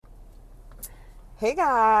Hey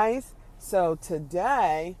guys, so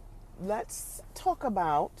today let's talk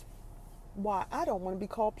about why I don't want to be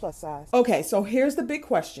called plus size. Okay, so here's the big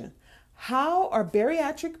question. How are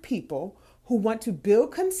bariatric people who want to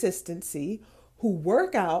build consistency, who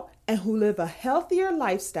work out, and who live a healthier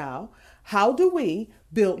lifestyle, how do we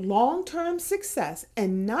build long term success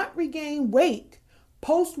and not regain weight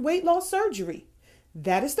post weight loss surgery?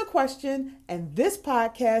 That is the question, and this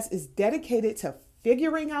podcast is dedicated to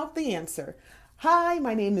figuring out the answer. Hi,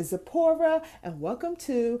 my name is Zipporah, and welcome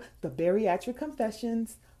to the Bariatric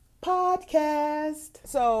Confessions podcast.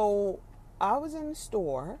 So, I was in the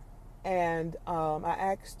store, and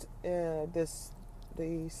I asked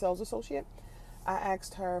the sales associate. I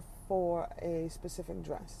asked her for a specific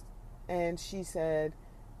dress, and she said,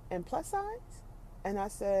 "In plus size?" And I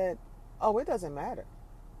said, "Oh, it doesn't matter."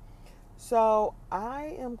 So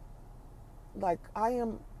I am like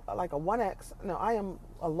a 1X. No, I am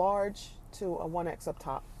a large to a 1X up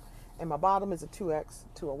top. And my bottom is a 2X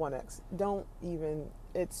to a 1X. Don't even,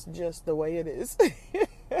 it's just the way it is.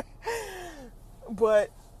 But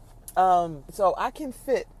so I can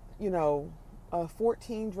fit, a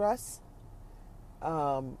 14 dress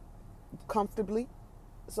comfortably.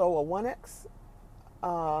 So a 1X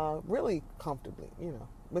really comfortably,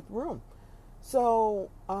 with room. So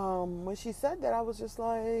when she said that, I was just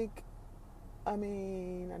like, I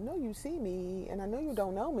mean, I know you see me and I know you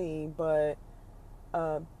don't know me, but,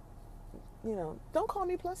 don't call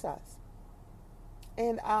me plus size.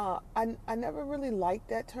 And I never really liked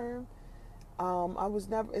that term.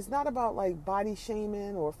 It's not about like body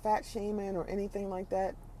shaming or fat shaming or anything like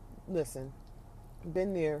that. Listen,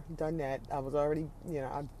 been there, done that. I was already,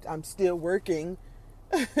 I'm still working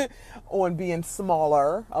on being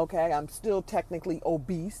smaller. Okay, I'm still technically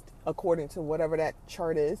obese according to whatever that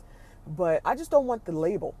chart is, but I just don't want the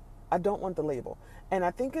label. I don't want the label. And I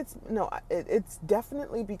think it's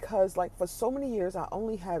definitely because like for so many years I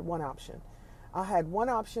only had one option. I had one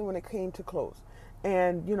option when it came to clothes.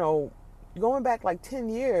 And going back like 10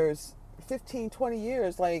 years, 15, 20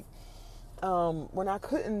 years, like when I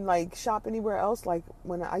couldn't like shop anywhere else, like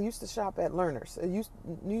when I used to shop at Learners.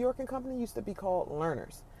 New York and Company used to be called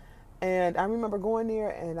Learners. And I remember going there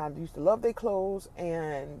and I used to love their clothes.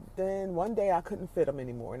 And then one day I couldn't fit them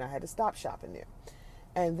anymore and I had to stop shopping there.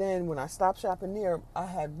 And then when I stopped shopping there, I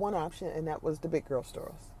had one option, and that was the big girl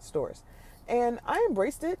stores. And I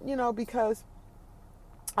embraced it, because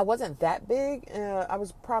I wasn't that big. I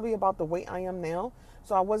was probably about the weight I am now.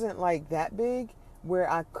 So I wasn't like that big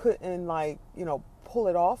where I couldn't like, pull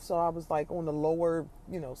it off. So I was like on the lower,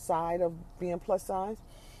 side of being plus size.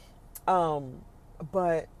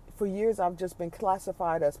 But for years I've just been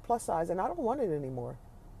classified as plus size, and I don't want it anymore.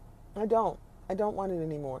 I don't. I don't want it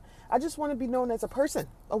anymore. I just want to be known as a person,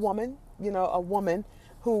 a woman, a woman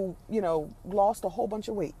who, lost a whole bunch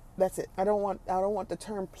of weight. That's it. I don't want the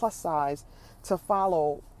term plus size to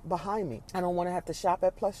follow behind me. I don't want to have to shop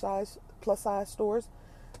at plus size stores.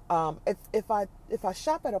 If I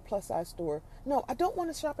shop at a plus size store, no, I don't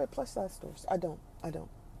want to shop at plus size stores. I don't.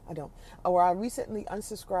 Or I recently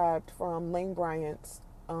unsubscribed from Lane Bryant's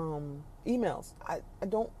emails. I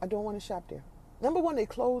don't want to shop there. Number one, their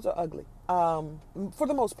clothes are ugly. For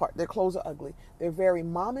the most part, their clothes are ugly. They're very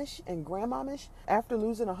momish and grandmomish. After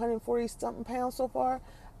losing 140 something pounds so far,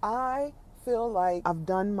 I feel like I've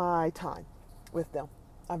done my time with them.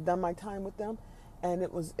 And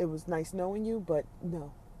it was nice knowing you, but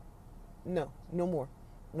no more.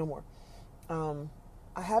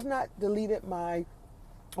 I have not deleted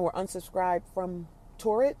or unsubscribed from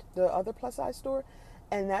Torrid, the other plus size store,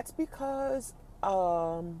 and that's because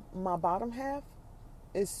my bottom half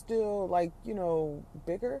is still like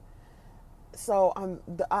bigger. So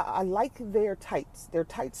I like their tights. Their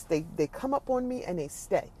tights, they come up on me and they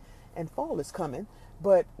stay. And fall is coming,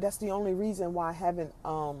 but that's the only reason why I haven't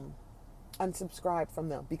unsubscribed from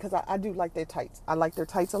them, because I do like their tights. I like their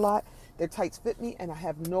tights a lot. Their tights fit me and I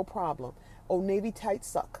have no problem. Old Navy tights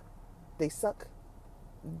suck. They suck.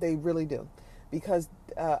 They really do. Because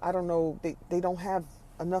I don't know, they don't have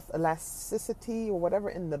enough elasticity or whatever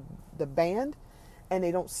in the band, and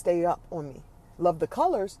they don't stay up on me. Love the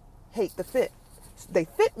colors, hate the fit. They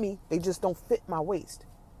fit me, they just don't fit my waist.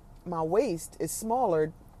 My waist is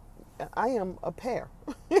smaller. I am a pear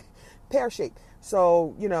shape.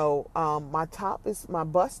 So my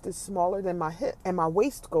bust is smaller than my hip, and my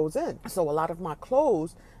waist goes in. So a lot of my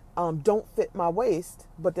clothes don't fit my waist,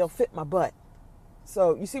 but they'll fit my butt.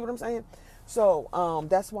 So you see what I'm saying? So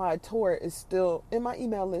that's why Torrid is still in my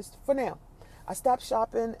email list for now. I stopped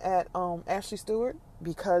shopping at Ashley Stewart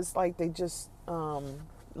because like they just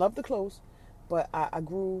love the clothes, but I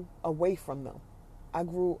grew away from them.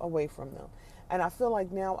 And I feel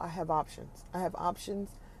like now I have options. I have options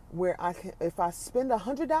where I can, if I spend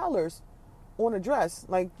 $100 on a dress,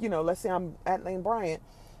 like, let's say I'm at Lane Bryant,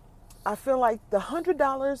 I feel like the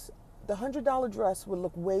 $100 dress would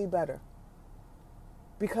look way better.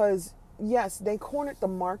 Because yes, they cornered the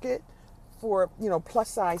market for, plus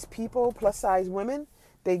size people, plus size women.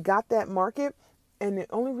 They got that market. And the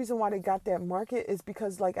only reason why they got that market is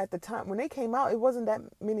because, like, at the time when they came out, it wasn't that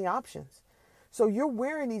many options. So you're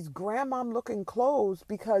wearing these grandmom looking clothes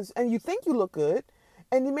and you think you look good,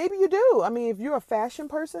 and maybe you do. I mean, if you're a fashion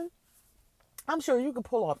person, I'm sure you can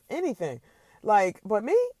pull off anything. But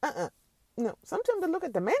me, no. Sometimes I look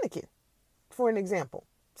at the mannequin, for an example.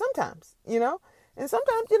 Sometimes, and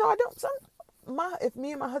sometimes, I don't. If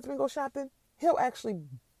me and my husband go shopping, he'll actually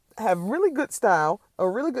have really good style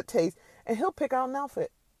or really good taste, and he'll pick out an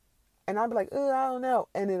outfit, and I'll be like, I don't know,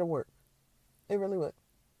 and it'll work. It really would.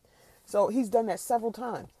 So he's done that several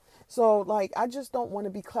times. So, I just don't want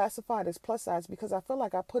to be classified as plus size because I feel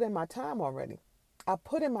like I put in my time already. I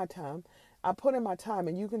put in my time,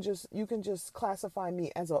 and you can just classify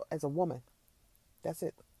me as a woman. That's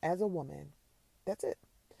it. As a woman. That's it.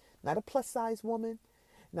 Not a plus size woman,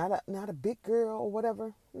 not a big girl or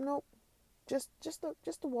whatever. Nope. Just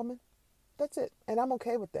a woman. That's it. And I'm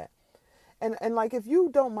okay with that. And if you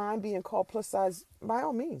don't mind being called plus size, by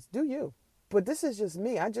all means, do you. But this is just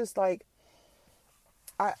me. I just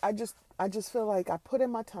I just feel like I put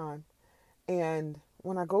in my time, and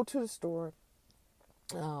when I go to the store,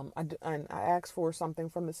 I ask for something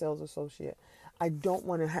from the sales associate. I don't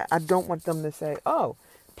want them to say, "Oh,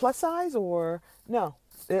 plus size," or no.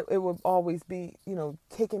 It would always be,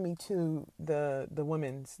 taking me to the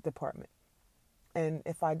women's department. And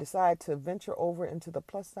if I decide to venture over into the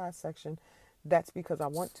plus size section, that's because I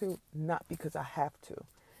want to, not because I have to.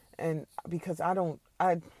 And because I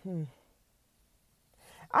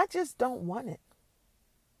just don't want it.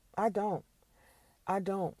 I don't.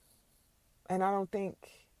 And I don't think,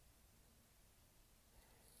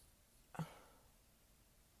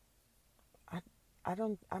 I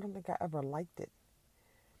don't think I ever liked it.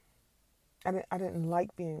 I didn't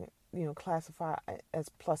like being, classified as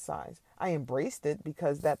plus size. I embraced it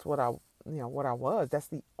because that's what I was. That's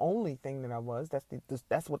the only thing that I was.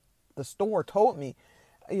 That's what the store told me,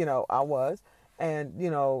 I was. And,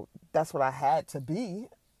 that's what I had to be.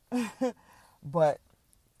 But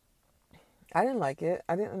I didn't like it.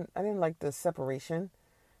 I didn't like the separation,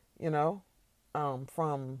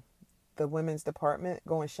 from the women's department,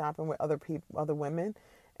 going shopping with other women,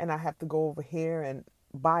 and I have to go over here and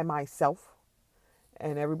by myself,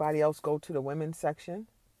 and everybody else go to the women's section.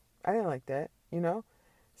 I didn't like that,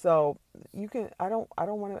 So I don't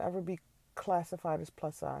want to ever be classified as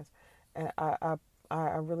plus size, and I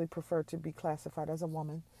really prefer to be classified as a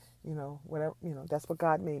woman, whatever, that's what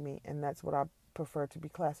God made me, and that's what I prefer to be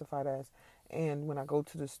classified as. And when I go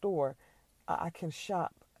to the store, I can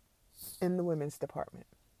shop in the women's department.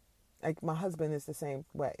 Like, my husband is the same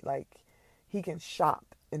way. Like, he can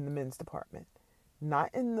shop in the men's department, not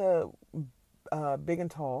in the big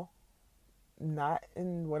and tall, not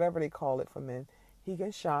in whatever they call it for men. He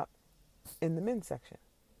can shop in the men's section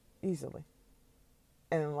easily.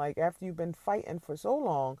 And after you've been fighting for so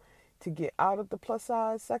long to get out of the plus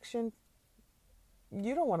size section,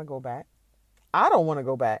 you don't want to go back. I don't want to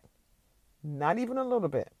go back. Not even a little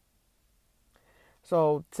bit.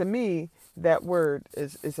 So to me, that word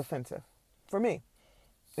is offensive. For me,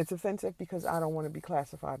 it's offensive because I don't want to be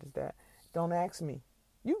classified as that. Don't ask me.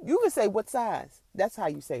 You can say what size. That's how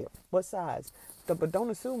you say it. What size? But don't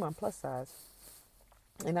assume I'm plus size.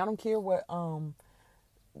 And I don't care what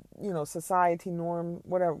society norm,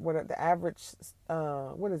 whatever the average,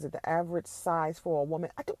 the average size for a woman.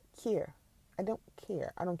 I don't care. I don't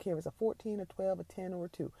care if it's a 14, a 12, a 10, or a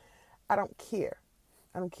 2. I don't care.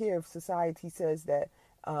 I don't care if society says that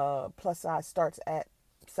plus size starts at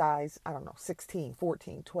size, 16,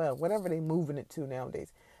 14, 12, whatever they're moving it to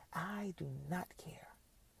nowadays. I do not care.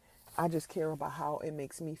 I just care about how it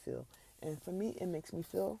makes me feel. And for me, it makes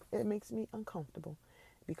me uncomfortable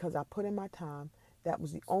because I put in my time. That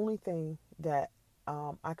was the only thing that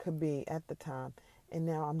I could be at the time. And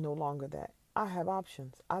now I'm no longer that. I have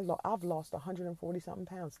options. I've lost 140 something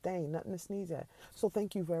pounds. Dang, nothing to sneeze at. So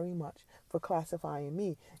thank you very much for classifying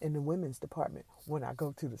me in the women's department when I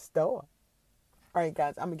go to the store. All right,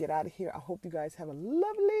 guys, I'm going to get out of here. I hope you guys have a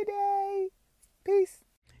lovely day. Peace.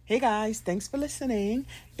 Hey, guys, thanks for listening.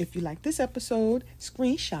 If you like this episode,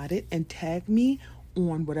 screenshot it and tag me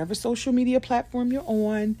on whatever social media platform you're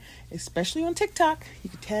on, especially on TikTok. You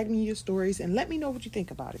can tag me in your stories and let me know what you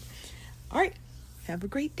think about it. All right, have a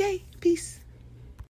great day. Peace.